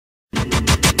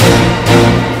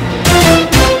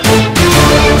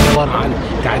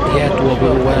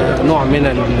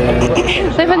من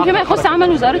طيب فيما يخص عمل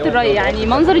وزارة الري، يعني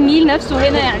منظر النيل نفسه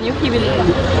هنا يعني يحيي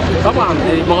طبعا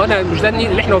ما هو انا مش ده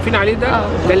النيل اللي احنا واقفين عليه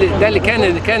ده اللي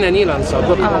كان نيلا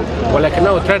سابقا،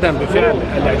 ولكنه اتردم بفعل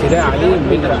الاعتداء عليه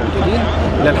من الموجودين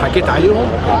اللي انا حكيت عليهم.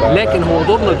 لكن هو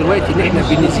دورنا دلوقتي ان احنا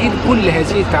بنزيل كل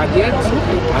هذه التعديات.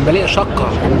 عمليه شاقه،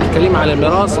 بنتكلم على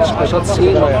ميراث عشرات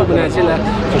السنين المفروض ننزلها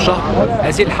في شهر.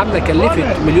 هذه الحمله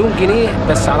كلفت مليون جنيه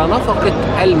بس على نفقه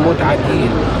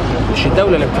المتعديين، مش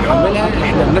الدولة اللي بتحملها،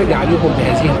 احنا بنرجع عليهم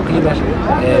بهذه القيمة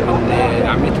من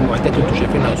عملية المعدات اللي انتم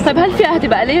شايفينها. طب هل في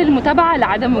هتبقى آلية للمتابعة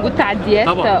لعدم وجود تعديات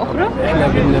طبعا أخرى؟ احنا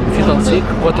في تنسيق.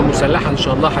 القوات المسلحة إن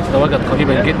شاء الله هتتواجد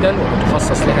قريبا جدا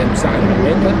وهتخصص لها مساحة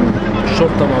مهمة.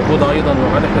 الشرطة موجودة أيضا،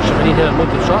 واحنا شغالين هنا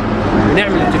لمدة شهر.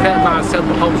 بنعمل اتفاق مع السيد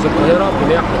محافظ القاهرة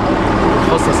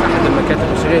بنخصص أحد المكاتب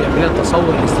الأسرية يعمل لها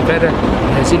تصور الاستفادة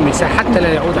من هذه المساحة حتى لا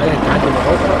يعود عليها التعدي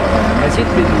مرة أخرى. هذه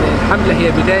الحملة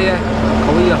هي بداية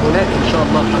قوية. هناك إن شاء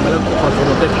الله حملات أخرى في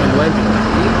منطقة حلوان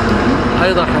بالتحديد.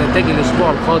 أيضا هنتجه الأسبوع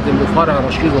القادم لفرع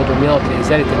رشيد ودمياط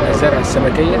لإزالة المزارع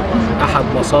السمكية، أحد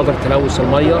مصادر تلوث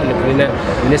المياه اللي كلنا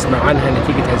بنسمع عنها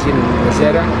نتيجة هذه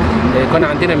المزارع. كان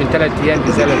عندنا من 3 أيام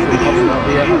إزالة في المحافظة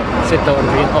الغربية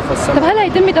 46 قفص سمك. طب هل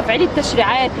هيتم تفعيل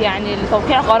التشريعات يعني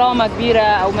لتوقيع غرامة كبيرة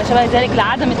أو ما شابه ذلك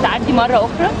لعدم التعدي مرة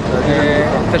أخرى؟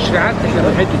 التشريعات احنا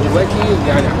بنعد دلوقتي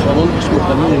يعني قانون اسمه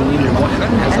قانون النيل الموحد.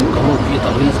 هذا القانون فيه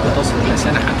تغليظ بتصل إلى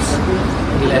سنة حبس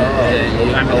إلى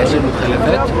يعمل هذه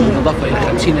المخالفات، بالإضافة إلى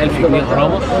 50,000 جنيه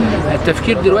غرامة.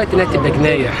 التفكير دلوقتي إنها تبقى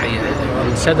جناية حقيقة.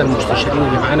 السادة المستشارين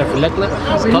اللي معانا في اللجنة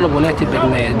طلبوا إنها تبقى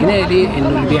جناية. جناية ليه؟ إنه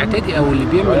اللي بيعتدي أو اللي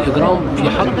بيعمل إجرام في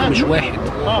حق مش واحد،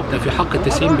 ده في حق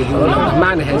 90 مليون. لو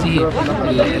جمعنا هذه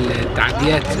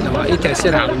التعديات لو إيه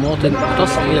تأثيرها على المواطن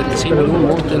بتصل إلى 90 مليون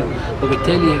مواطن،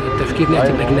 وبالتالي التفكير إنها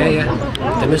تبقى جناية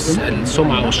تمس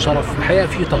السمعة والشرف. الحقيقة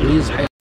في تغليظ